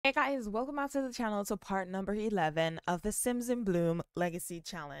Hey guys, welcome back to the channel to part number 11 of the Sims in Bloom Legacy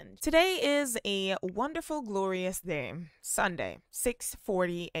Challenge. Today is a wonderful, glorious day, Sunday,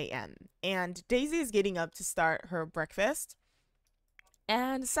 6:40 a.m. And Daisy is getting up to start her breakfast,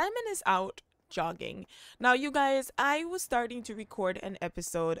 and Simon is out jogging. Now, you guys, I was starting to record an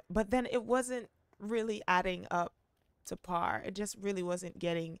episode, but then it wasn't really adding up to par. It just really wasn't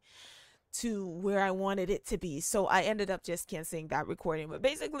getting to where I wanted it to be. So I ended up just canceling that recording. But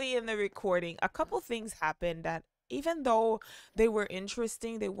basically, in the recording, a couple things happened that, even though they were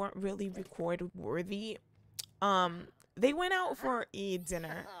interesting, they weren't really record worthy. They went out for a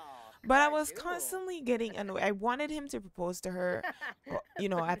dinner. But I was constantly getting annoyed. I wanted him to propose to her,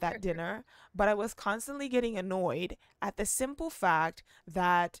 at that dinner. But I was constantly getting annoyed at the simple fact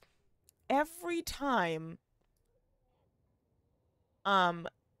that every time um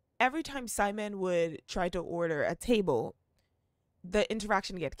every time Simon would try to order a table, the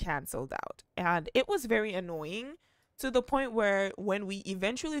interaction get canceled out. And it was very annoying, to the point where when we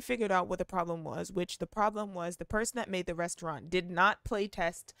eventually figured out what the problem was, which the problem was the person that made the restaurant did not play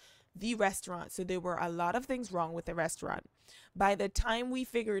test the restaurant. So there were a lot of things wrong with the restaurant. By the time we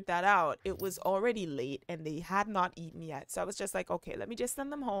figured that out, it was already late and they had not eaten yet. So I was just like, okay, let me just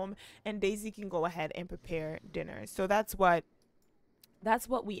send them home and Daisy can go ahead and prepare dinner. So that's what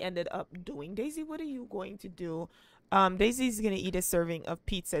we ended up doing. Daisy, what are you going to do? Daisy's gonna eat a serving of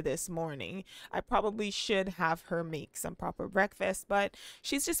pizza this morning. I probably should have her make some proper breakfast, but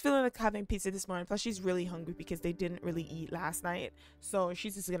she's just feeling like having pizza this morning. Plus, she's really hungry because they didn't really eat last night. So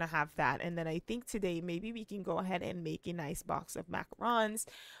she's just gonna have that. And then I think today maybe we can go ahead and make a nice box of macarons.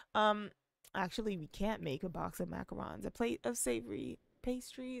 Um, Actually, we can't make a box of macarons. A plate of savory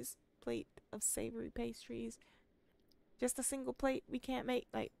pastries. Plate of savory pastries. Just a single plate we can't make?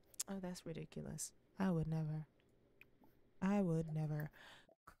 Like, oh, that's ridiculous. I would never. I would never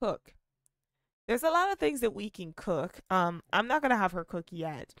cook. There's a lot of things that we can cook. I'm not gonna have her cook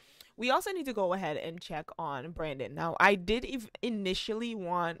yet. We also need to go ahead and check on Brandon. Now, I did initially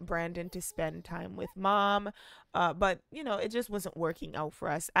want Brandon to spend time with mom, but it just wasn't working out for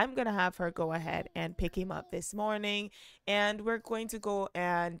us. I'm gonna have her go ahead and pick him up this morning, and we're going to go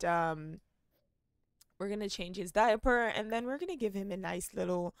and we're gonna change his diaper, and then um we're gonna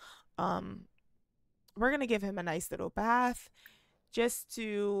give him a nice little bath, just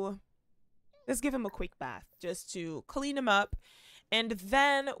to let's give him a quick bath just to clean him up, and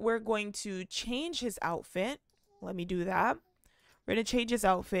then we're going to change his outfit. Let me do that. We're gonna change his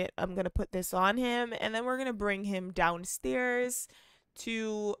outfit. I'm gonna put this on him, and then we're gonna bring him downstairs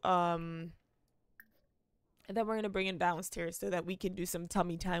to and then we're going to bring him downstairs so that we can do some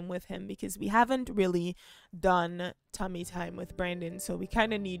tummy time with him, because we haven't really done tummy time with Brandon. So we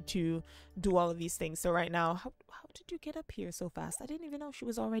kind of need to do all of these things. So right now, how did you get up here so fast? I didn't even know she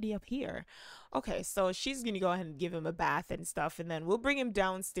was already up here. Okay, so she's going to go ahead and give him a bath and stuff. And then we'll bring him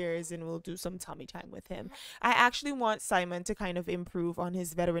downstairs and we'll do some tummy time with him. I actually want Simon to kind of improve on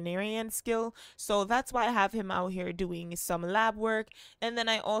his veterinarian skill. So that's why I have him out here doing some lab work. And then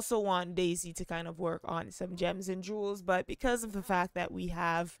I also want Daisy to kind of work on some gems and jewels. But because of the fact that we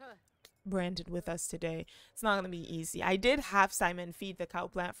have Brandon with us today, it's not going to be easy. I did have Simon feed the cow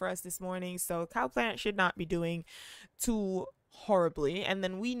plant for us this morning, so cow plant should not be doing too horribly. And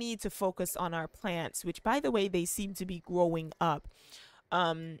then we need to focus on our plants, which, by the way, they seem to be growing up.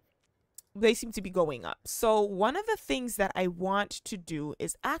 They seem to be going up. So one of the things that I want to do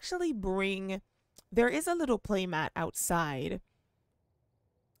is actually there is a little play mat outside.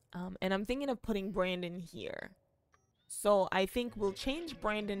 And I'm thinking of putting Brandon here. So I think we'll change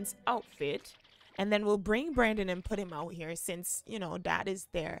Brandon's outfit, and then we'll bring Brandon and put him out here since, Dad is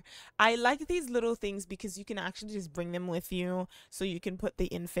there. I like these little things because you can actually just bring them with you, so you can put the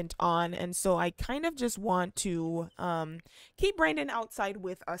infant on. And so I kind of just want to keep Brandon outside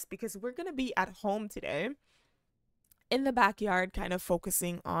with us, because we're going to be at home today in the backyard, kind of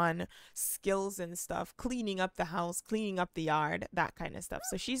focusing on skills and stuff, cleaning up the house, cleaning up the yard, that kind of stuff.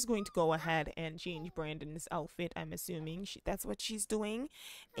 So she's going to go ahead and change Brandon's outfit. I'm assuming that's what she's doing.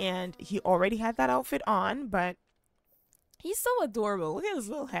 And he already had that outfit on, but he's so adorable. Look at his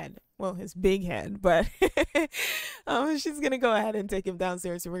little head. Well, his big head, but she's gonna go ahead and take him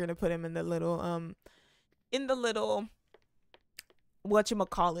downstairs. So we're gonna put him in the little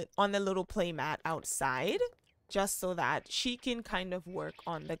whatchamacallit, on the little play mat outside, just so that she can kind of work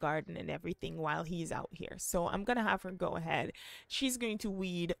on the garden and everything while he's out here. So I'm gonna have her go ahead. She's going to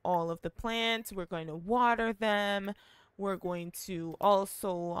weed all of the plants. We're going to water them. We're going to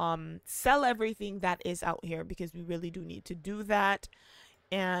also sell everything that is out here, because we really do need to do that.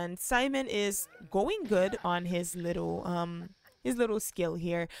 And Simon is going good on his little his little skill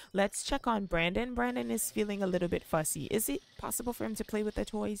here. Let's check on Brandon. Brandon is feeling a little bit fussy. Is it possible for him to play with the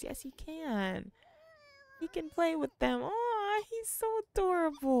toys? Yes, he can. He can play with them. Oh, he's so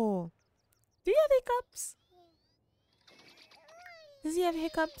adorable. Do you have hiccups? Does he have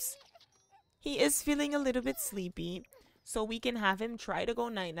hiccups? He is feeling a little bit sleepy. So we can have him try to go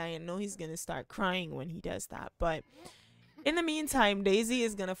night-night. I know he's going to start crying when he does that. But in the meantime, Daisy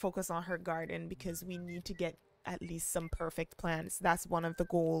is going to focus on her garden because we need to get at least some perfect plants. That's one of the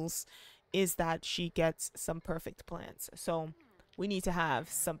goals, is that she gets some perfect plants. So we need to have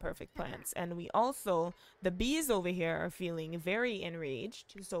some perfect plants. And we also, the bees over here are feeling very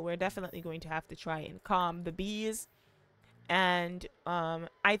enraged. So we're definitely going to have to try and calm the bees. And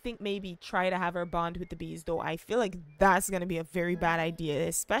I think maybe try to have her bond with the bees, though I feel like that's gonna be a very bad idea,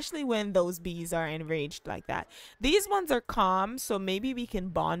 especially when those bees are enraged like that. These ones are calm, so maybe we can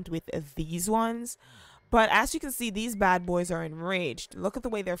bond with these ones, but as you can see, these bad boys are enraged. Look at the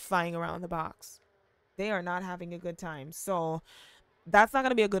way they're flying around the box. They are not having a good time. So that's not going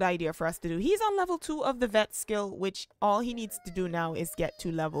to be a good idea for us to do. He's on level 2 of the vet skill, which all he needs to do now is get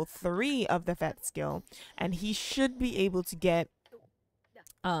to level 3 of the vet skill, and he should be able to get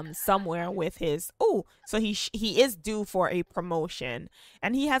somewhere with his so he is due for a promotion,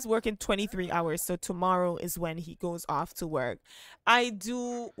 and he has work in 23 hours, so tomorrow is when he goes off to work.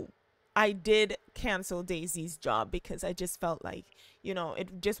 I did cancel Daisy's job because I just felt like, you know,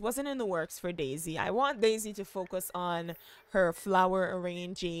 it just wasn't in the works for Daisy. I want Daisy to focus on her flower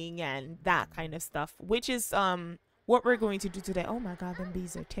arranging and that kind of stuff, which is what we're going to do today. Oh my god, them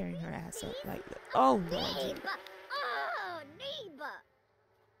bees are tearing her ass up. Like, oh lord.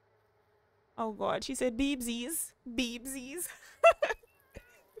 Oh god, she said beebsies. Beebsies.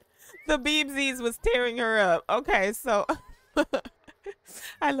 The beebsies was tearing her up. Okay, so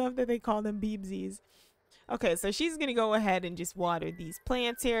I love that they call them beebsies. Okay, so she's gonna go ahead and just water these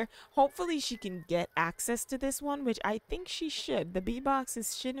plants here. Hopefully she can get access to this one, which I think she should. The bee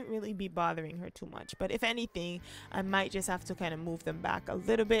boxes shouldn't really be bothering her too much, but if anything, I might just have to kind of move them back a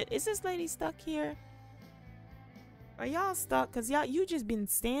little bit. Is this lady stuck here? Are y'all stuck? Because y'all, you just been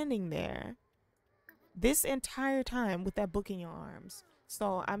standing there this entire time with that book in your arms.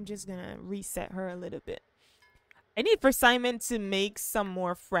 So I'm just gonna reset her a little bit. I need for Simon to make some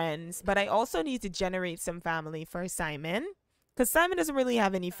more friends, but I also need to generate some family for Simon, because Simon doesn't really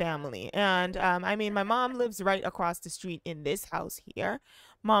have any family. And I mean, my mom lives right across the street in this house here,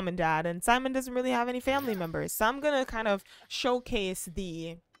 mom and dad, and Simon doesn't really have any family members. So I'm gonna kind of showcase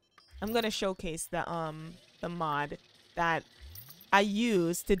the mod that I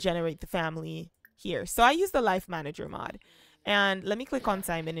use to generate the family here. So I use the life manager mod, and let me click on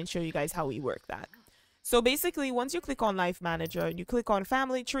Simon and show you guys how we work that. So basically, once you click on Life Manager and you click on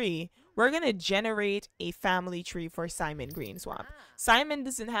Family Tree, we're going to generate a family tree for Simon Greenswamp. Simon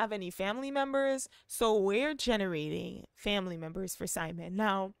doesn't have any family members, so we're generating family members for Simon.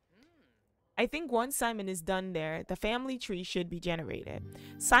 Now, I think once Simon is done there, the family tree should be generated.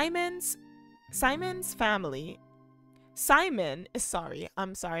 Simon's family...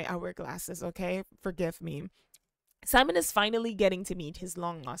 I'm sorry, I wear glasses, okay? Forgive me. Simon is finally getting to meet his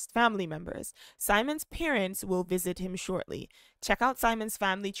long-lost family members. Simon's parents will visit him shortly. Check out Simon's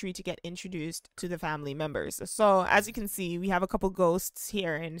family tree to get introduced to the family members. So, as you can see, we have a couple ghosts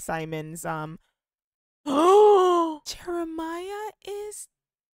here in Simon's, Oh! Jeremiah is...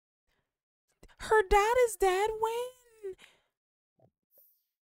 Her dad is dead? When?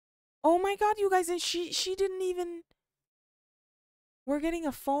 Oh my god, you guys, and she didn't even... We're getting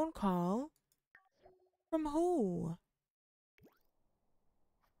a phone call. From who?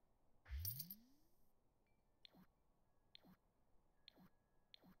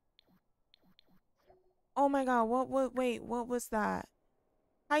 Oh my god, wait, what was that?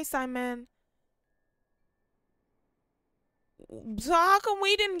 Hi, Simon. So how come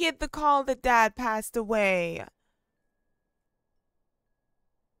we didn't get the call that dad passed away?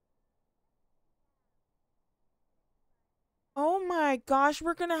 Oh my gosh,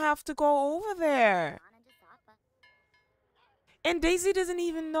 we're gonna have to go over there. And Daisy doesn't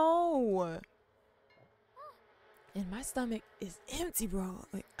even know. And my stomach is empty, bro.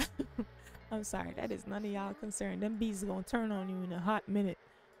 Like, I'm sorry, that is none of y'all concern. Them bees are gonna turn on you in a hot minute.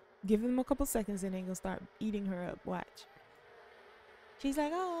 Give them a couple seconds and they gonna start eating her up. Watch. She's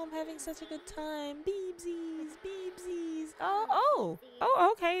like, oh, I'm having such a good time. Beebsies, beebsies. Oh,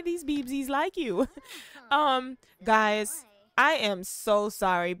 okay. These beebsies like you. Guys, I am so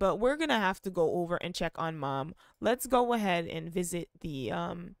sorry, but we're gonna have to go over and check on mom. Let's go ahead and visit the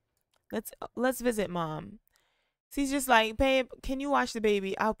let's visit mom. She's just like, babe, can you watch the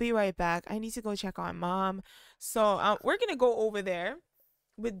baby? I'll be right back. I need to go check on mom. So we're gonna go over there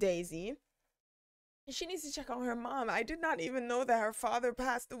with Daisy. She needs to check on her mom. I did not even know that her father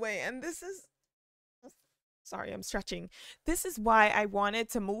passed away, and this is, sorry, I'm stretching. This is why I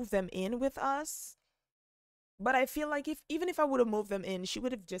wanted to move them in with us. But I feel like if even if I would have moved them in, she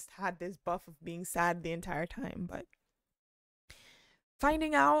would have just had this buff of being sad the entire time. But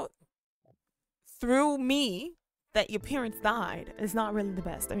finding out through me that your parents died is not really the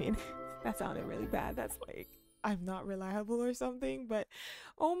best. I mean, that sounded really bad. That's like I'm not reliable or something, but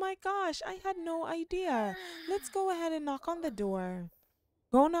oh my gosh, I had no idea. Let's go ahead and knock on the door.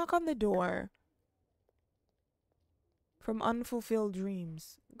 Go knock on the door. From unfulfilled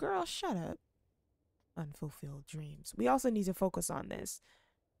dreams. Girl, shut up. Unfulfilled dreams. We also need to focus on this.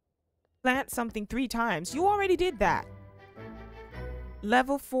 Plant something 3 times. You already did that.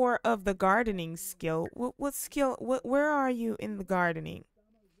 Level 4 of the gardening skill. What skill? Where are you in the gardening?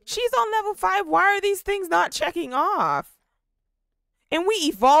 She's on level 5. Why are these things not checking off? And we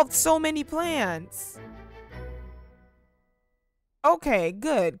evolved so many plants. Okay,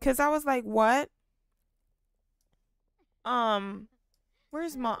 good. Because I was like, what?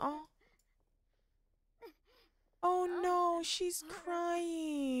 Where's my... Oh no, she's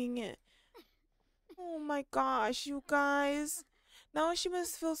crying. Oh my gosh, you guys. Now she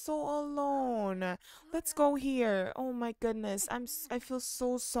must feel so alone. Let's go here. Oh my goodness. I feel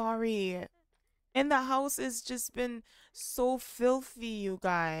so sorry. And the house has just been so filthy, you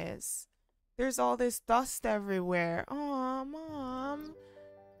guys. There's all this dust everywhere. Oh, Mom.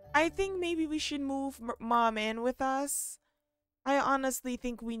 I think maybe we should move Mom in with us. I honestly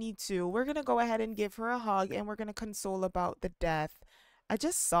think we need to. We're gonna go ahead and give her a hug and we're gonna console about the death. I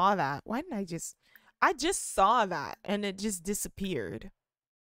just saw that. Why didn't I just saw that and it just disappeared.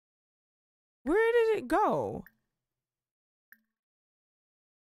 Where did it go?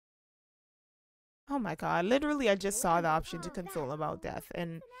 Oh my god. Literally, I just saw the option to console about death.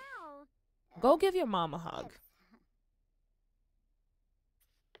 And go give your mom a hug.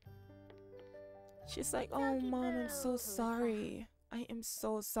 She's like, oh, Mom, I'm so sorry. I am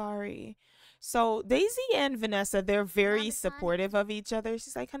so sorry. So Daisy and Vanessa, they're very supportive of each other.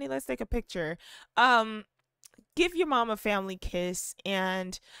 She's like, honey, let's take a picture. Give your mom a family kiss.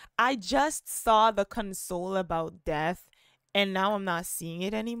 And I just saw the console about death, and now I'm not seeing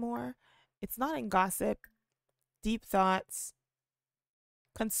it anymore. It's not in gossip. Deep thoughts.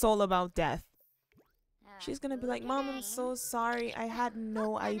 Console about death. She's gonna be like, Mom, I'm so sorry. I had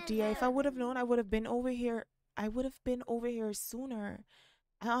no idea. If I would have known, I would have been over here. I would have been over here sooner.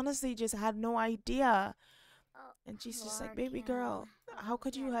 I honestly just had no idea. And she's just like, baby girl, how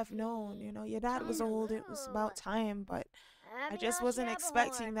could you have known? You know, your dad was old. It was about time. But I just wasn't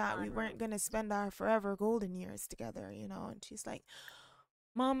expecting that we weren't gonna spend our forever golden years together, you know. And she's like,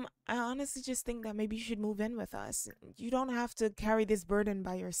 Mom, I honestly just think that maybe you should move in with us. You don't have to carry this burden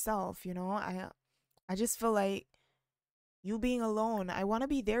by yourself, you know. I just feel like you being alone, I want to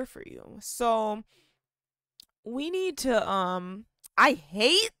be there for you. So we need to I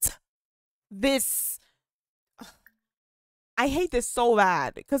hate this. I hate this so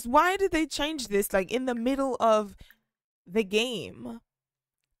bad because why did they change this like in the middle of the game?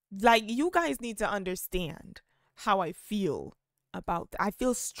 Like, you guys need to understand how I feel about I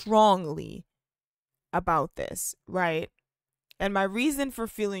feel strongly about this, right? And my reason for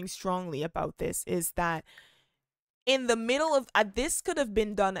feeling strongly about this is that in the middle of this could have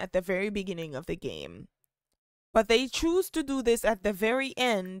been done at the very beginning of the game, but they choose to do this at the very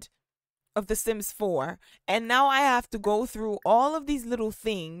end of The Sims 4, and now I have to go through all of these little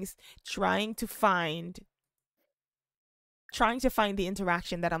things trying to find the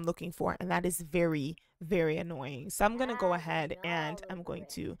interaction that I'm looking for, and that is very, very annoying. So I'm gonna go ahead and I'm going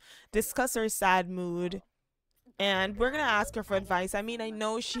to discuss her sad mood. And we're gonna ask her for advice. I mean, I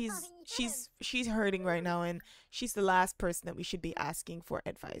know she's hurting right now, and she's the last person that we should be asking for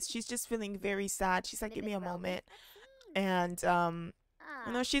advice. She's just feeling very sad. She's like, give me a moment. And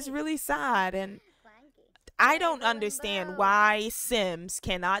you know, she's really sad, and I don't understand why Sims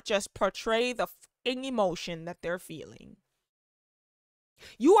cannot just portray the fucking emotion that they're feeling.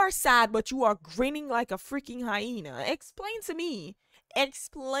 You are sad, but you are grinning like a freaking hyena. Explain to me.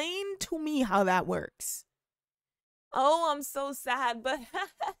 Explain to me how that works. Oh, I'm so sad, but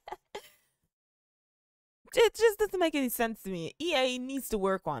it just doesn't make any sense to me. EA needs to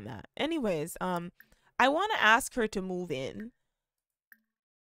work on that. Anyways, I want to ask her to move in.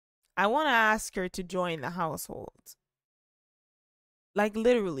 I want to ask her to join the household. Like,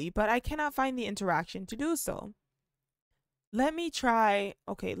 literally, but I cannot find the interaction to do so. Let me try.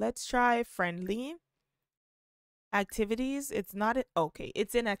 Okay, let's try friendly. Activities. It's not. Okay,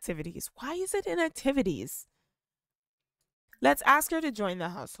 it's in activities. Why is it in activities? Let's ask her to join the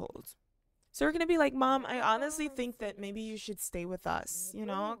household. So we're gonna be like, Mom, I honestly think that maybe you should stay with us, you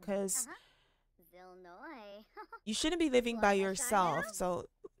know, because you shouldn't be living by yourself. So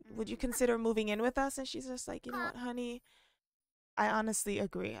would you consider moving in with us? And she's just like, you know what, honey? I honestly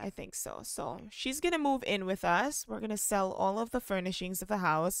agree. I think so. So she's gonna move in with us. We're gonna sell all of the furnishings of the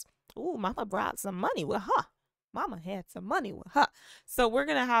house. Ooh, Mama brought some money with her. Mama had some money with her. So we're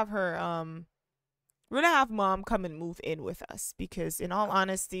gonna have her we're gonna have Mom come and move in with us because in all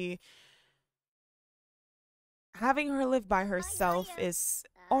honesty, having her live by herself is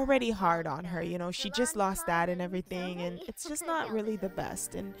already hard on her. You know, she just lost that and everything, and it's just not really the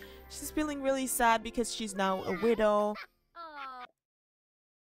best. And she's feeling really sad because she's now a widow.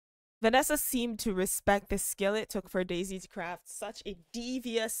 Vanessa seemed to respect the skill it took for Daisy to craft such a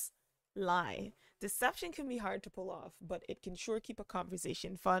devious lie. Deception can be hard to pull off, but it can sure keep a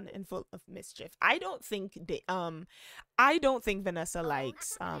conversation fun and full of mischief. I don't think Vanessa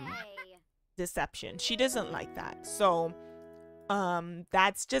likes deception. She doesn't like that. So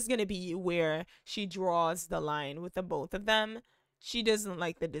that's just gonna be where she draws the line with the both of them. She doesn't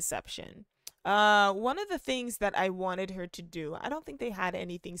like the deception. One of the things that I wanted her to do, I don't think they had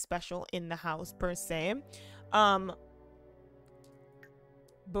anything special in the house per se.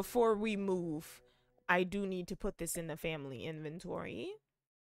 Before we move, I do need to put this in the family inventory.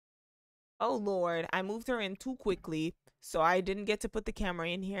 Oh Lord, I moved her in too quickly, so I didn't get to put the camera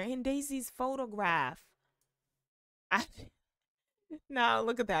in here. And Daisy's photograph. Now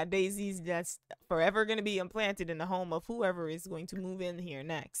look at that. Daisy's just forever gonna be implanted in the home of whoever is going to move in here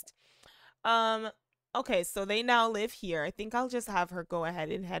next. Okay, so they now live here. I think I'll just have her go ahead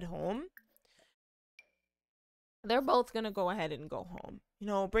and head home. They're both gonna go ahead and go home. You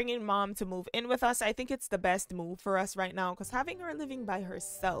know, bringing Mom to move in with us, I think it's the best move for us right now because having her living by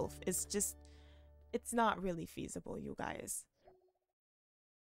herself is just, it's not really feasible, you guys.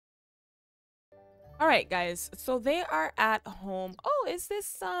 All right, guys. So they are at home. Oh, is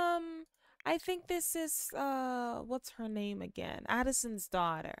this I think this is what's her name again? Addison's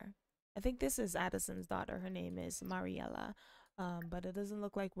daughter. I think this is Addison's daughter. Her name is Mariella. But it doesn't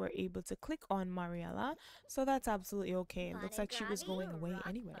look like we're able to click on Mariella, so that's absolutely okay. It looks like she was going away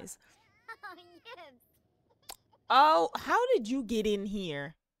anyways. Oh, how did you get in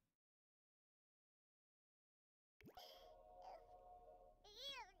here?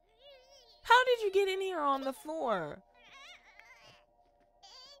 How did you get in here on the floor?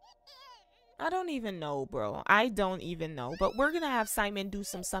 I don't even know, bro. I don't even know. But we're gonna have Simon do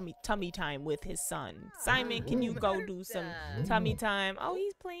some tummy time with his son. Simon, can you go do some tummy time? Oh,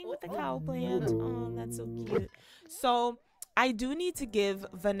 he's playing with the cow plant. Oh, that's so cute. So I do need to give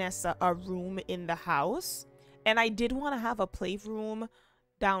Vanessa a room in the house. And I did want to have a playroom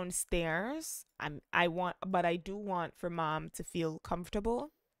downstairs. But I do want for Mom to feel comfortable.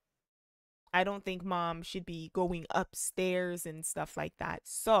 I don't think Mom should be going upstairs and stuff like that.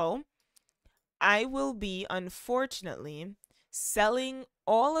 So I will be, unfortunately, selling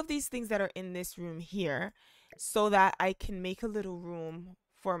all of these things that are in this room here so that I can make a little room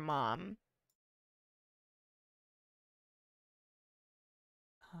for Mom.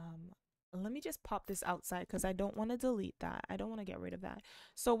 Let me just pop this outside because I don't want to delete that. I don't want to get rid of that.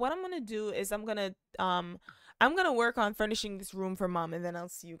 So what I'm going to do is I'm going to work on furnishing this room for Mom, and then I'll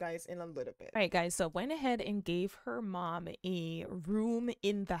see you guys in a little bit. All right, guys. So I went ahead and gave her mom a room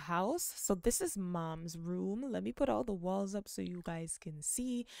in the house. So this is Mom's room. Let me put all the walls up so you guys can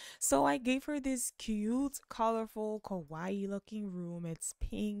see. So I gave her this cute, colorful, kawaii looking room. It's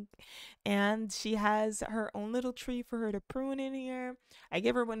pink, and she has her own little tree for her to prune in here. I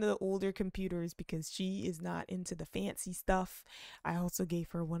gave her one of the older computers because she is not into the fancy stuff. I also gave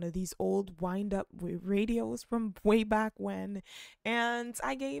her one of these old wind up radios from way back when, and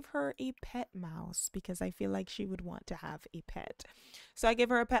I gave her a pet mouse because I feel like she would want to have a pet. So I gave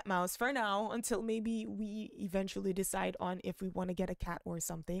her a pet mouse for now until maybe we eventually decide on if we want to get a cat or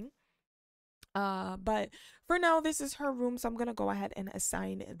something. But for now, this is her room, so I'm gonna go ahead and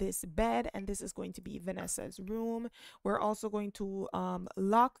assign this bed, and this is going to be Vanessa's room. We're also going to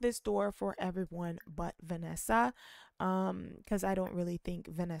lock this door for everyone but Vanessa, because I don't really think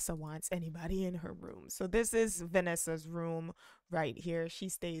Vanessa wants anybody in her room. So this is Vanessa's room right here. She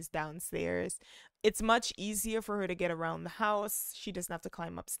stays downstairs. It's much easier for her to get around the house. She doesn't have to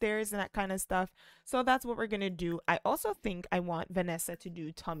climb upstairs and that kind of stuff. So that's what we're gonna do. I also think I want Vanessa to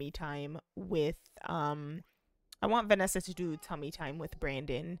do tummy time with I want Vanessa to do tummy time with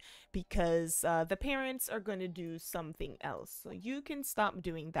Brandon because the parents are going to do something else. So you can stop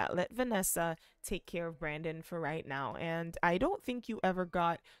doing that. Let Vanessa take care of Brandon for right now. And I don't think you ever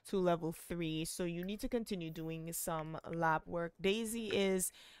got to level 3, so you need to continue doing some lab work. Daisy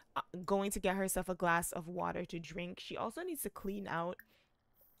is going to get herself a glass of water to drink. She also needs to clean out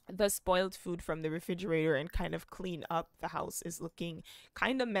the spoiled food from the refrigerator and kind of clean up. The house is looking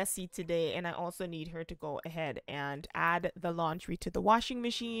kind of messy today, and I also need her to go ahead and add the laundry to the washing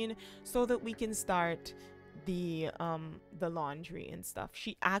machine so that we can start the laundry and stuff.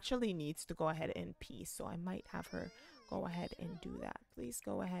 She actually needs to go ahead and pee, so I might have her go ahead and do that. Please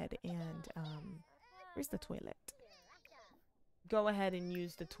go ahead and where's the toilet? Go ahead and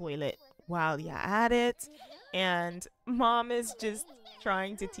use the toilet while you're at it. And mom is just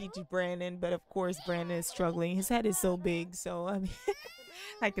trying to teach Brandon, but of course Brandon is struggling. His head is so big, so I mean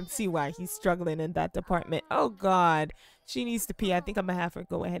I can see why he's struggling in that department. Oh god, she needs to pee. I think I'm gonna have her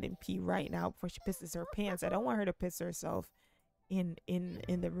go ahead and pee right now before she pisses her pants. I don't want her to piss herself in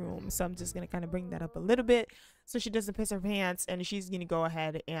the room, so I'm just gonna kind of bring that up a little bit so she doesn't piss her pants, and she's gonna go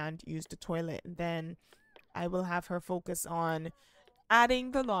ahead and use the toilet. And then I will have her focus on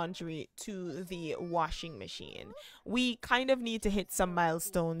adding the laundry to the washing machine. We kind of need to hit some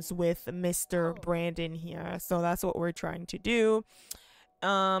milestones with Mr. Brandon here, so that's what we're trying to do.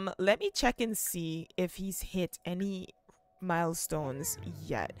 Let me check and see if he's hit any milestones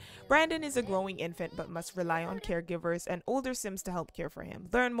yet. Brandon is a growing infant but must rely on caregivers and older Sims to help care for him.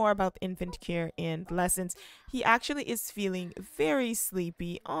 Learn more about infant care and lessons. He actually is feeling very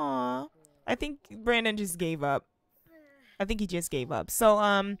sleepy. Aww. I think Brandon just gave up. I think he just gave up. So,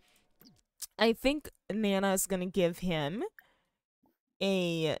 I think Nana is gonna give him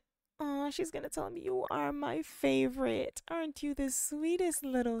a... Oh, she's gonna tell him, you are my favorite. Aren't you the sweetest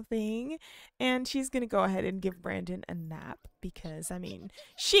little thing? And she's gonna go ahead and give Brandon a nap because, I mean,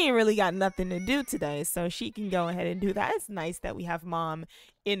 she ain't really got nothing to do today, so she can go ahead and do that. It's nice that we have mom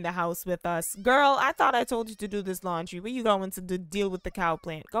in the house with us. Girl, I thought I told you to do this laundry. Where you going to deal with the cow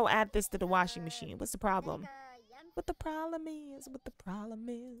plant? Go add this to the washing machine. What's the problem? What the problem is, what the problem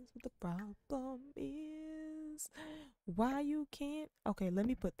is, what the problem is. Why you can't... Okay, let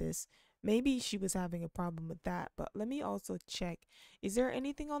me put this. Maybe she was having a problem with that, but let me also check. Is there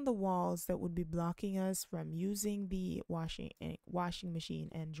anything on the walls that would be blocking us from using the washing machine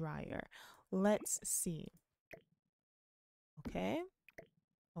and dryer? Let's see. Okay.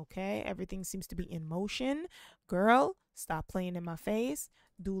 Okay, everything seems to be in motion. Girl, stop playing in my face.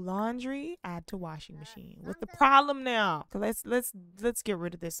 Do laundry, add to washing machine. What's the problem now? Let's get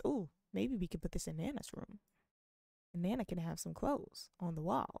rid of this. Ooh, maybe we can put this in Nana's room. And Nana can have some clothes on the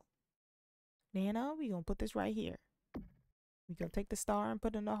wall. Nana, we gonna put this right here. We gonna take the star and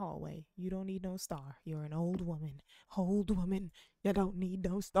put it in the hallway. You don't need no star. You're an old woman. Old woman, you don't need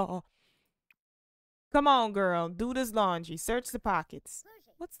no star. Come on, girl. Do this laundry. Search the pockets.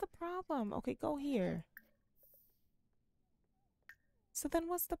 What's the problem? Okay, go here. So then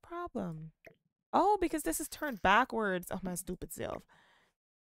what's the problem? Oh, because this is turned backwards. Oh, my stupid self.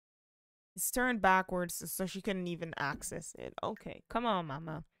 It's turned backwards so she couldn't even access it. Okay, come on,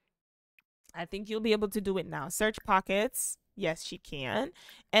 mama. I think you'll be able to do it now. Search pockets. Yes, she can.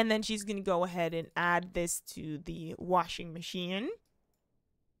 And then she's going to go ahead and add this to the washing machine.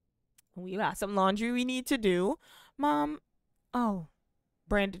 We got some laundry we need to do. Mom. Oh,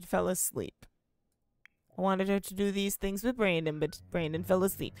 Brandon fell asleep. I wanted her to do these things with Brandon, but Brandon fell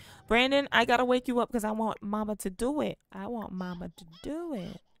asleep. Brandon, I gotta wake you up because I want mama to do it. I want mama to do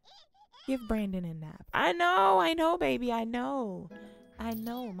it. Give Brandon a nap. I know, baby. I know.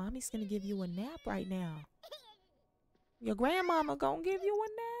 Mommy's gonna give you a nap right now. Your grandmama gonna give you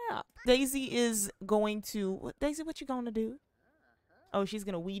a nap. Daisy is going to... Daisy, what you gonna do? Oh, she's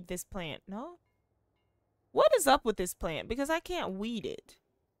gonna weed this plant. No? What is up with this plant? Because I can't weed it.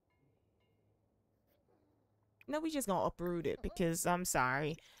 No, we just gonna uproot it because I'm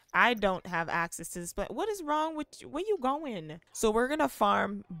sorry. I don't have access to this plant. What is wrong with you? Where you going? So we're gonna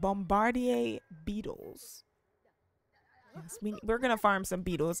farm Bombardier beetles. Yes, we're gonna farm some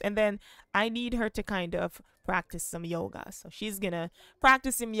beetles, and then I need her to kind of practice some yoga. So she's gonna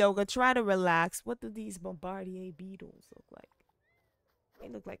practice some yoga, try to relax. What do these Bombardier beetles look like? They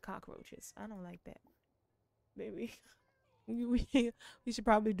look like cockroaches. I don't like that. Maybe we should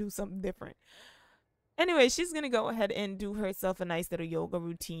probably do something different. Anyway, she's gonna go ahead and do herself a nice little yoga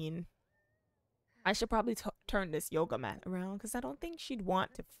routine. I should probably turn this yoga mat around because I don't think she'd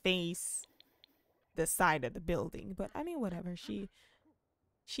want to face the side of the building. But I mean, whatever. She's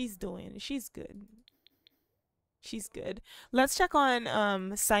good. She's good. Let's check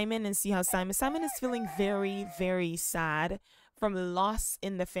on Simon and see how Simon is feeling very, very sad from loss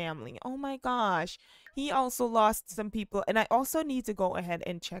in the family. Oh my gosh. He also lost some people, and I also need to go ahead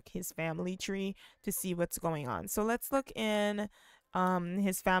and check his family tree to see what's going on. So let's look in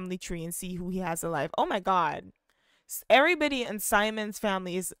his family tree and see who he has alive. Oh my god. Everybody in Simon's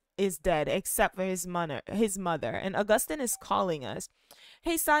family is dead except for his mother. And Augustine is calling us.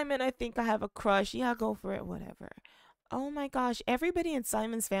 Hey Simon, I think I have a crush. Yeah, go for it, whatever. Oh my gosh, everybody in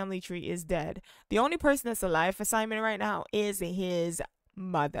Simon's family tree is dead. The only person that's alive for Simon right now is his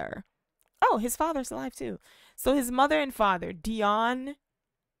mother. Oh, his father's alive too. So his mother and father, Dion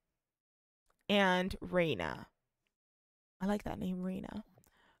and Reina. I like that name, Reina.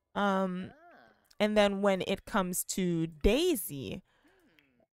 Um, and then when it comes to Daisy,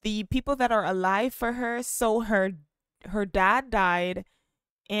 the people that are alive for her, so her dad died,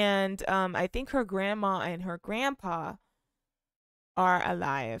 and I think her grandma and her grandpa are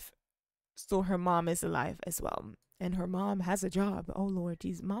alive. So her mom is alive as well. And her mom has a job. Oh Lord,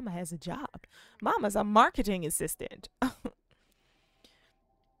 geez, Mama has a job. Mama's a marketing assistant.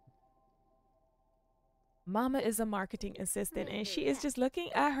 Mama is a marketing assistant, and she is just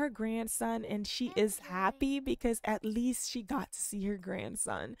looking at her grandson, and she is happy because at least she got to see her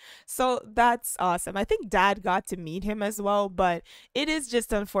grandson. So that's awesome. I think dad got to meet him as well, but it is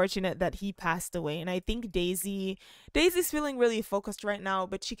just unfortunate that he passed away. And I think Daisy's feeling really focused right now,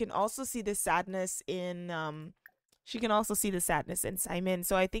 but she can also see the sadness in Simon.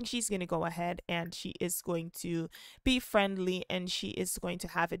 So I think she's going to go ahead and she is going to be friendly, and she is going to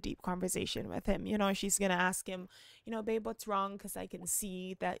have a deep conversation with him. You know, she's going to ask him, you know, babe, what's wrong? Because I can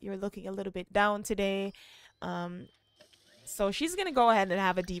see that you're looking a little bit down today. So she's going to go ahead and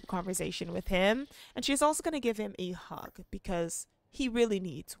have a deep conversation with him. And she's also going to give him a hug because he really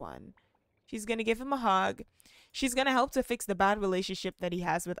needs one. She's going to give him a hug. She's going to help to fix the bad relationship that he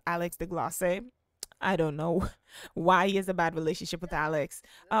has with Alex de Glace. I don't know why he has a bad relationship with Alex.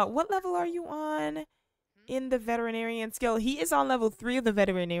 What level are you on in the veterinarian skill? He is on level 3 of the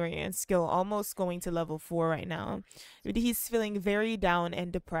veterinarian skill, almost going to level 4 right now. But he's feeling very down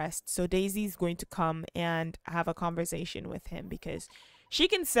and depressed. So Daisy's going to come and have a conversation with him because she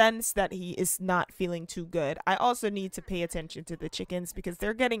can sense that he is not feeling too good. I also need to pay attention to the chickens because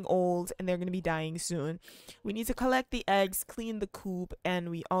they're getting old and they're going to be dying soon. We need to collect the eggs, clean the coop, and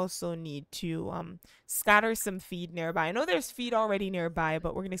we also need to scatter some feed nearby. I know there's feed already nearby,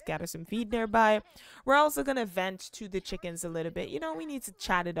 but we're going to scatter some feed nearby. We're also going to vent to the chickens a little bit. You know, we need to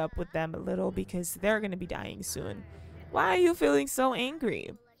chat it up with them a little because they're going to be dying soon. Why are you feeling so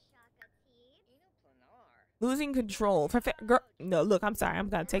angry? Losing control. Girl, no, look, I'm sorry. I'm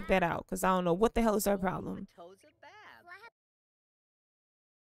going to take that out because I don't know what the hell is our problem.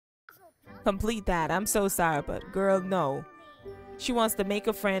 Complete that. I'm so sorry, but girl, no. She wants to make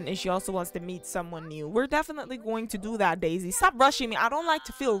a friend and she also wants to meet someone new. We're definitely going to do that, Daisy. Stop rushing me. I don't like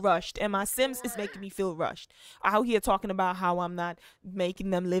to feel rushed, and my Sims is making me feel rushed. Out here talking about how I'm not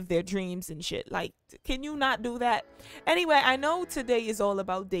making them live their dreams and shit. Like, can you not do that? Anyway, I know today is all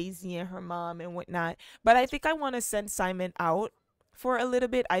about Daisy and her mom and whatnot, but I think I want to send Simon out for a little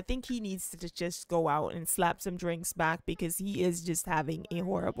bit. I think he needs to just go out and slap some drinks back because he is just having a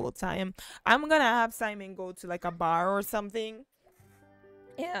horrible time. I'm gonna have Simon go to like a bar or something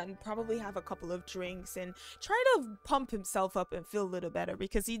and probably have a couple of drinks and try to pump himself up and feel a little better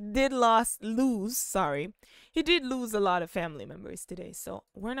because he did lose a lot of family members today. So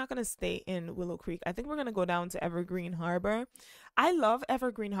we're not gonna stay in Willow Creek. I think we're gonna go down to Evergreen Harbor. I love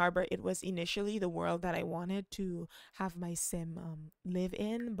Evergreen Harbor. It was initially the world that I wanted to have my sim live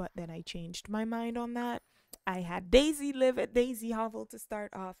in, but then I changed my mind on that. I had Daisy live at Daisy Hovel to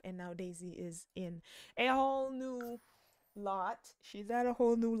start off, and now Daisy is in a whole new lot. She's at a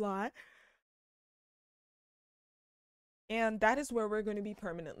whole new lot. And that is where we're going to be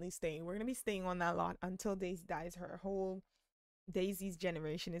permanently staying. We're going to be staying on that lot until Daisy dies. Her whole Daisy's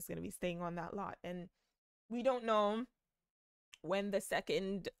generation is going to be staying on that lot. And we don't know when the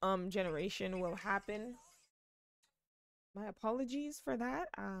second generation will happen. My apologies for that.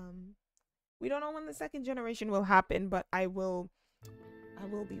 We don't know when the second generation will happen, but I will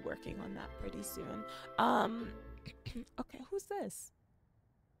be working on that pretty soon. Okay, who's this?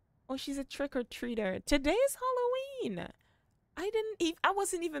 Oh, she's a trick-or-treater. Today's Halloween. I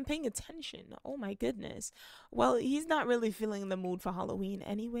wasn't even paying attention. Oh my goodness. Well, he's not really feeling the mood for Halloween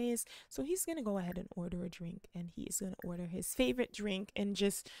anyways, so he's gonna go ahead and order a drink, and he's gonna order his favorite drink and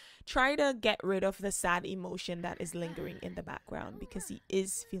just try to get rid of the sad emotion that is lingering in the background because he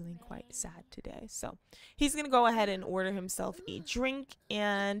is feeling quite sad today. So he's gonna go ahead and order himself a drink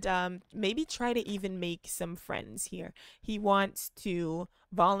and maybe try to even make some friends here. He wants to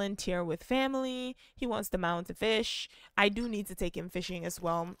volunteer with family. He wants to mount a fish. I do need to take him fishing as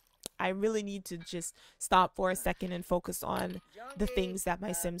well. I really need to just stop for a second and focus on the things that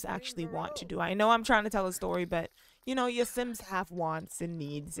my Sims actually want to do. I know I'm trying to tell a story, but you know, your Sims have wants and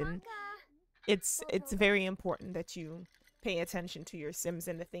needs, and it's very important that you pay attention to your Sims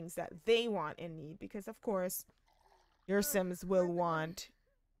and the things that they want and need, because of course your Sims will want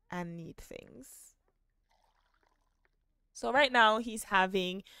and need things. So right now he's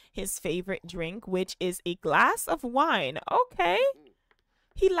having his favorite drink, which is a glass of wine. Okay.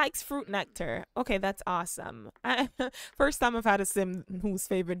 He likes fruit nectar. Okay, that's awesome. First time I've had a Sim whose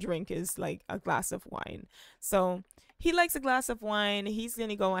favorite drink is like a glass of wine. So he likes a glass of wine. He's going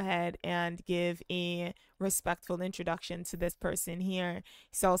to go ahead and give a respectful introduction to this person here.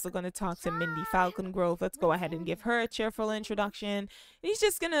 He's also going to talk to Mindy Falcon Grove. Let's go ahead and give her a cheerful introduction. He's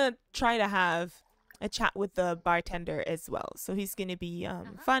just going to try to have a chat with the bartender as well. So he's going to be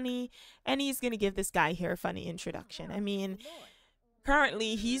funny, and he's going to give this guy here a funny introduction. I mean,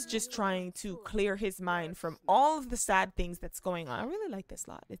 currently he's just trying to clear his mind from all of the sad things that's going on. I really like this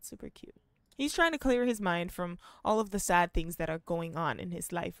lot. It's super cute. He's trying to clear his mind from all of the sad things that are going on in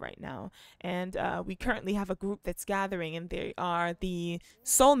his life right now. And we currently have a group that's gathering, and they are the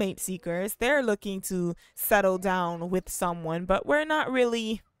soulmate seekers. They're looking to settle down with someone, but we're not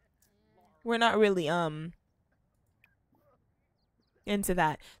really into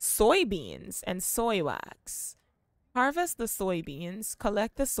that. Soybeans and soy wax. Harvest the soybeans,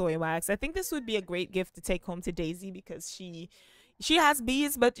 collect the soy wax. I think this would be a great gift to take home to Daisy, because she has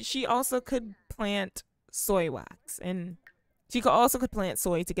bees, but she also could plant soy wax, and she could plant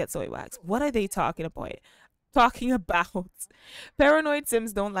soy to get soy wax. What are they talking about? Paranoid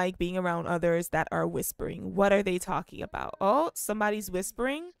Sims don't like being around others that are whispering. What are they talking about? Oh, somebody's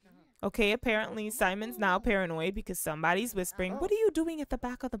whispering. Okay, apparently Simon's now paranoid because somebody's whispering. What are you doing at the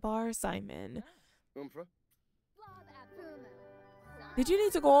back of the bar, Simon? Did you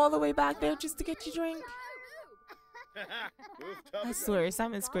need to go all the way back there just to get your drink? I swear,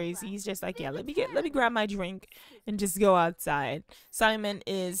 Simon's crazy. He's just like, yeah, let me grab my drink and just go outside. Simon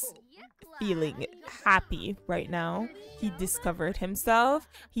is feeling happy right now. He discovered himself.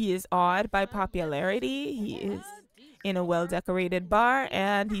 He is awed by popularity. He is in a well-decorated bar,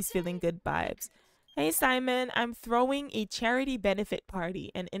 and he's feeling good vibes. Hey Simon, I'm throwing a charity benefit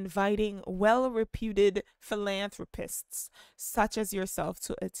party and inviting well-reputed philanthropists such as yourself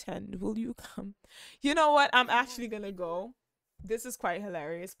to attend. Will you come? You know what? I'm actually gonna go. This is quite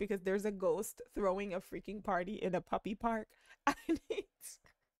hilarious because there's a ghost throwing a freaking party in a puppy park. I need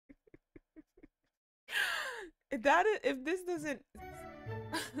if this doesn't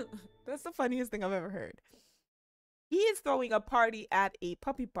that's the funniest thing I've ever heard. He is throwing a party at a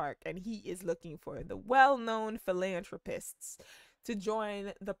puppy park, and he is looking for the well-known philanthropists to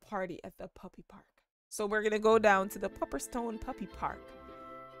join the party at the puppy park. So we're going to go down to the Pupperstone Puppy Park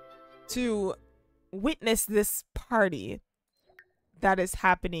to witness this party that is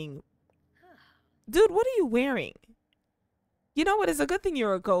happening. Dude, what are you wearing? You know what? It's a good thing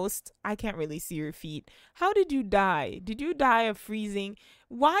you're a ghost. I can't really see your feet. How did you die? Did you die of freezing?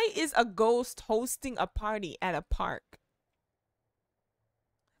 Why is a ghost hosting a party at a park?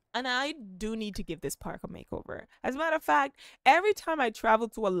 And I do need to give this park a makeover. As a matter of fact, every time I travel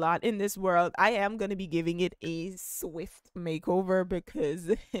to a lot in this world, I am going to be giving it a swift makeover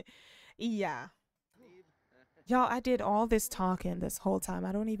because, yeah. Y'all, I did all this talking this whole time.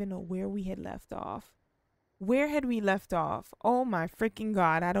 I don't even know where we had left off. Where had we left off? Oh my freaking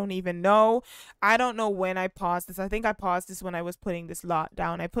God. I don't even know. I don't know when I paused this. I think I paused this when I was putting this lot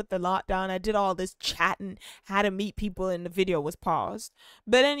down. I put the lot down. I did all this chatting, how to meet people, and the video was paused.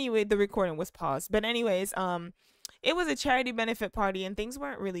 But anyway, the recording was paused. But anyways, it was a charity benefit party and things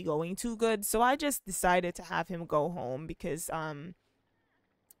weren't really going too good. So I just decided to have him go home because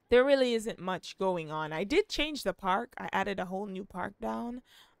there really isn't much going on. I did change the park. I added a whole new park down.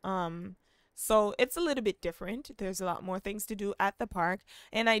 So it's a little bit different. There's a lot more things to do at the park.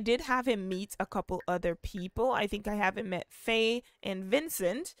 And I did have him meet a couple other people. I think I haven't met Faye and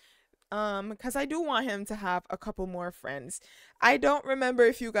Vincent. Because I do want him to have a couple more friends. I don't remember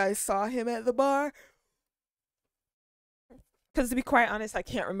if you guys saw him at the bar. Because to be quite honest, I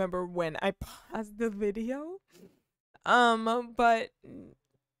can't remember when I paused the video. But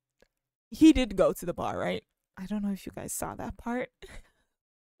he did go to the bar, right? I don't know if you guys saw that part.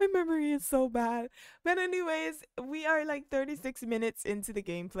 My memory is so bad. But anyways, we are like 36 minutes into the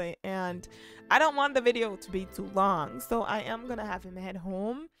gameplay and I don't want the video to be too long. So I am going to have him head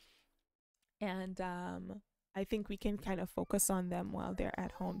home and I think we can kind of focus on them while they're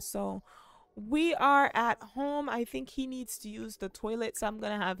at home. So we are at home. I think he needs to use the toilet, so I'm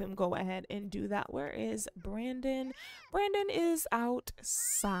gonna have him go ahead and do that. Where is Brandon? Brandon is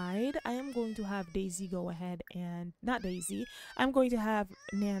outside. I am going to have Daisy go ahead and not Daisy. I'm going to have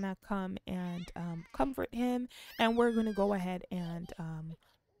Nana come and comfort him, and we're gonna go ahead and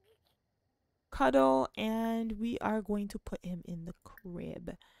cuddle, and we are going to put him in the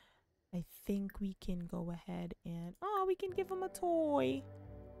crib. I think we can go ahead and we can give him a toy.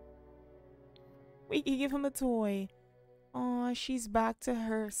 We can give him a toy. Oh, she's back to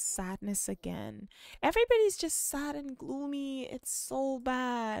her sadness again. Everybody's just sad and gloomy. It's so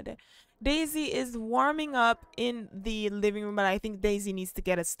bad. Daisy is warming up in the living room, but I think Daisy needs to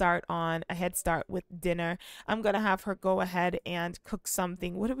get a head start with dinner. I'm going to have her go ahead and cook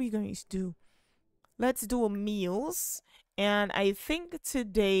something. What are we going to do? Let's do a meals. And I think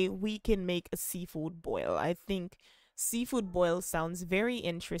today we can make a seafood boil. I think seafood boil sounds very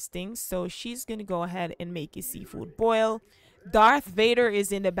interesting, so she's gonna go ahead and make a seafood boil. Darth Vader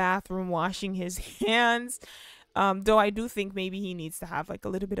is in the bathroom washing his hands, though I do think maybe he needs to have like a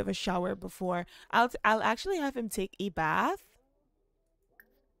little bit of a shower before. I'll actually have him take a bath.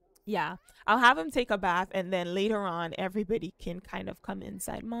 Yeah, I'll have him take a bath, and then later on everybody can kind of come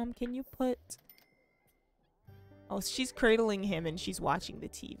inside. Mom, can you put... Oh, she's cradling him and she's watching the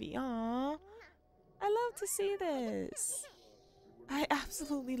TV. Aww. I love to see this. I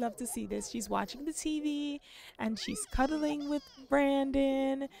absolutely love to see this. She's watching the TV and she's cuddling with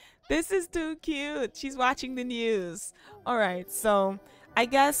Brandon. This is too cute. She's watching the news. All right, so I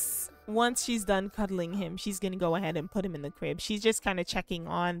guess once she's done cuddling him, she's going to go ahead and put him in the crib. She's just kind of checking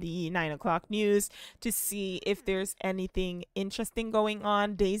on the 9 o'clock news to see if there's anything interesting going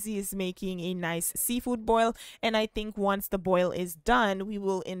on. Daisy is making a nice seafood boil. And I think once the boil is done, we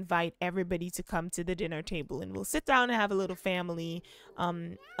will invite everybody to come to the dinner table and we'll sit down and have a little family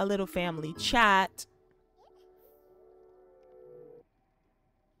chat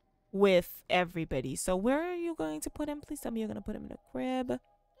with everybody. So where are you going to put him? Please tell me you're going to put him in the crib.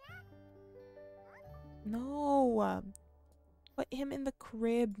 No. Put him in the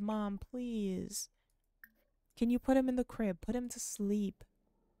crib, Mom, please. Can you put him in the crib? Put him to sleep.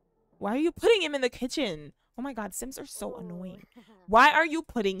 Why are you putting him in the kitchen? Oh my God, Sims are so annoying. Why are you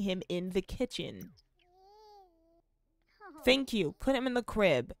putting him in the kitchen? Thank you. Put him in the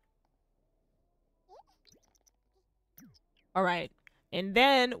crib. All right. And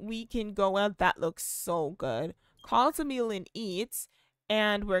then we can go out. That looks so good. Call to meal and eat.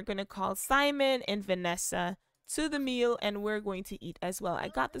 And we're going to call Simon and Vanessa to the meal. And we're going to eat as well. I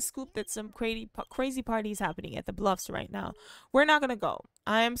got the scoop that some crazy parties happening at the Bluffs right now. We're not going to go.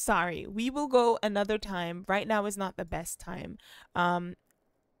 I am sorry. We will go another time. Right now is not the best time.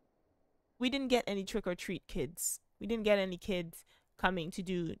 We didn't get any trick-or-treat kids. We didn't get any kids coming to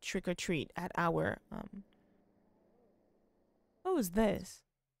do trick-or-treat at our... What was this?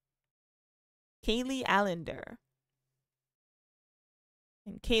 Kaylee Allender.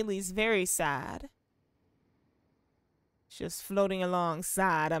 And Kaylee's very sad. Just floating along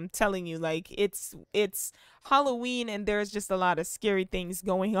sad. I'm telling you, like, it's Halloween and there's just a lot of scary things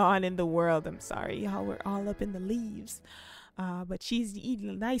going on in the world. I'm sorry, y'all, we're all up in the leaves. But she's eating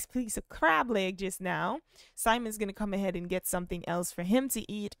a nice piece of crab leg just now. Simon's going to come ahead and get something else for him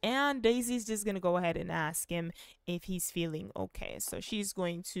to eat. And Daisy's just going to go ahead and ask him if he's feeling okay. So she's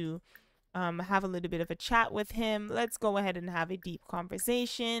going to have a little bit of a chat with him. Let's go ahead and have a deep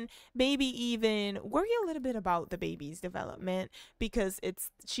conversation. Maybe even worry a little bit about the baby's development, because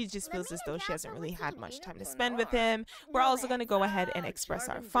she just feels as though she hasn't really had much time to spend with him. We're also going to go ahead and express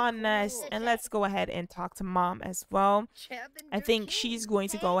our fondness, and let's go ahead and talk to Mom as well. I think she's going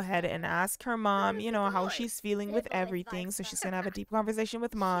to go ahead and ask her mom, you know, how she's feeling with everything. So she's going to have a deep conversation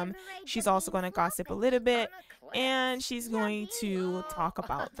with Mom. She's also going to gossip a little bit, and she's going to talk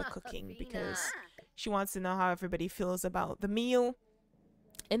about the cooking, because she wants to know how everybody feels about the meal.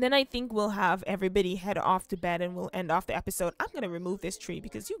 And then I think we'll have everybody head off to bed and we'll end off the episode. I'm going to remove this tree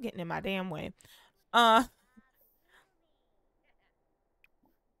because you're getting in my damn way.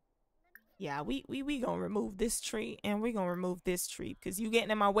 Yeah, we gonna remove this tree and we're gonna remove this tree because you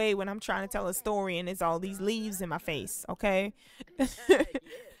getting in my way when I'm trying to tell a story and it's all these leaves in my face, okay?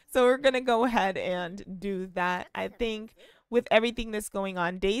 So we're gonna go ahead and do that. I think with everything that's going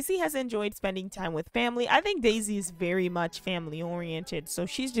on. Daisy has enjoyed spending time with family. I think Daisy is very much family oriented, so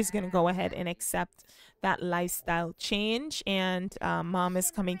she's just gonna go ahead and accept that lifestyle change. And mom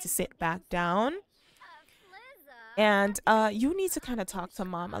is coming to sit back down. And you need to kind of talk to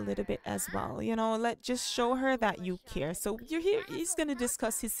mom a little bit as well. You know, let just show her that you care. So you're here. He's gonna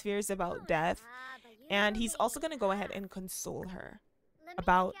discuss his fears about death, and he's also gonna go ahead and console her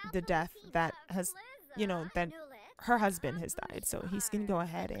about the death that has, you know, that her husband has died. So he's gonna go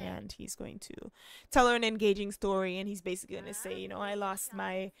ahead and he's going to tell her an engaging story, and he's basically gonna say, you know, I lost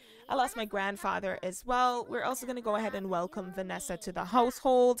my grandfather as well. We're also gonna go ahead and welcome Vanessa to the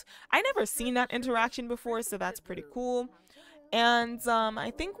household. I never seen that interaction before, so that's pretty cool. And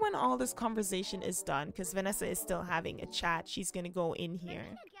I think when all this conversation is done, because Vanessa is still having a chat, she's gonna go in here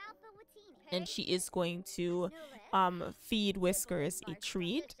and she is going to feed Whiskers a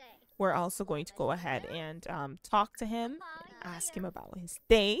treat. We're also going to go ahead and talk to him and ask him about his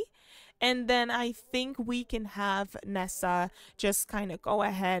day. And then I think we can have Nessa just kind of go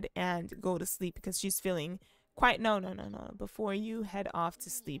ahead and go to sleep because she's feeling quite no. Before you head off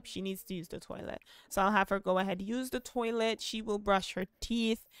to sleep, she needs to use the toilet. So I'll have her go ahead, use the toilet. She will brush her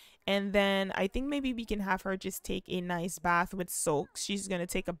teeth. And then I think maybe we can have her just take a nice bath with soaks. She's going to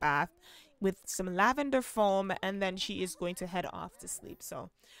take a bath with some lavender foam, and then she is going to head off to sleep.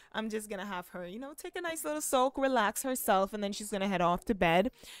 So I'm just gonna have her, you know, take a nice little soak, relax herself, and then she's gonna head off to bed.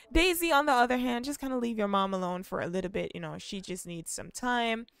 Daisy, on the other hand, just kind of leave your mom alone for a little bit. You know, she just needs some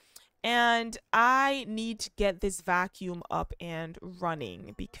time. And I need to get this vacuum up and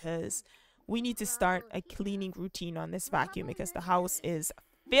running because we need to start a cleaning routine on this vacuum because the house is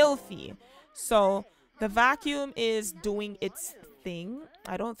filthy. So the vacuum is doing its thing.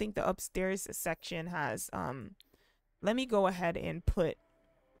 I don't think the upstairs section has let me go ahead and put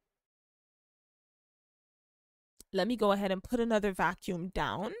another vacuum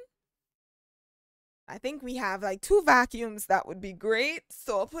down. I think we have like 2 vacuums. That would be great.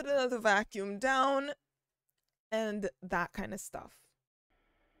 So I'll put another vacuum down and that kind of stuff.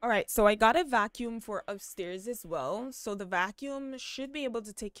 All right, so I got a vacuum for upstairs as well. So the vacuum should be able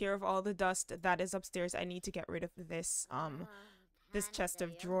to take care of all the dust that is upstairs. I need to get rid of this chest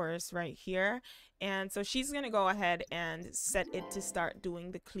of drawers right here. And so she's gonna go ahead and set it to start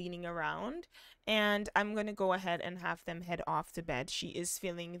doing the cleaning around, and I'm gonna go ahead and have them head off to bed. She is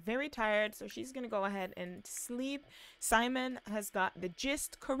feeling very tired, so she's gonna go ahead and sleep. Simon has got the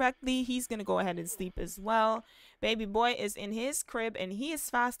gist correctly. He's gonna go ahead and sleep as well. Baby boy is in his crib and he is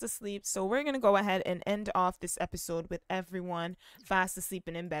fast asleep, so we're gonna go ahead and end off this episode with everyone fast asleep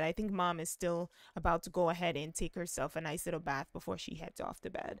and in bed. I think mom is still about to go ahead and take herself a nice little bath before she heads off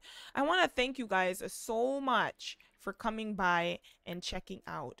to bed. I want to thank you guys so much for coming by and checking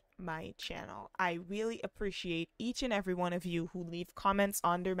out my channel. I really appreciate each and every one of you who leave comments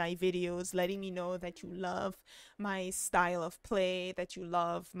under my videos letting me know that you love my style of play, that you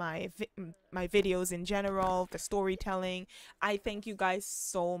love my videos in general, the storytelling. I thank you guys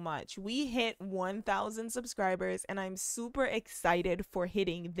so much. We hit 1,000 subscribers and I'm super excited for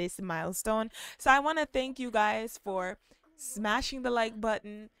hitting this milestone. So I want to thank you guys for smashing the like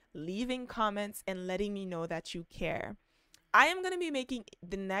button, leaving comments, and letting me know that you care. I am going to be making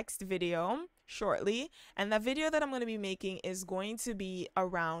the next video shortly, and the video that I'm going to be making is going to be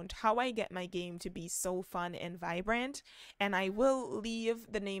around how I get my game to be so fun and vibrant, and I will leave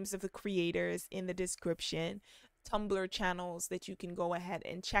the names of the creators in the description, Tumblr channels that you can go ahead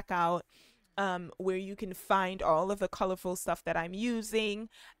and check out, where you can find all of the colorful stuff that I'm using.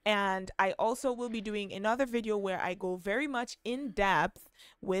 And I also will be doing another video where I go very much in depth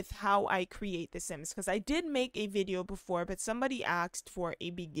with how I create the Sims, because I did make a video before, but somebody asked for a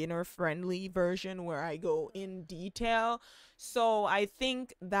beginner friendly version where I go in detail. So I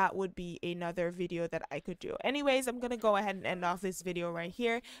think that would be another video that I could do. Anyways, I'm gonna go ahead and end off this video right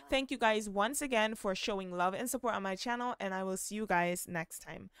here. Thank you guys once again for showing love and support on my channel, and I will see you guys next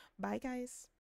time. Bye guys.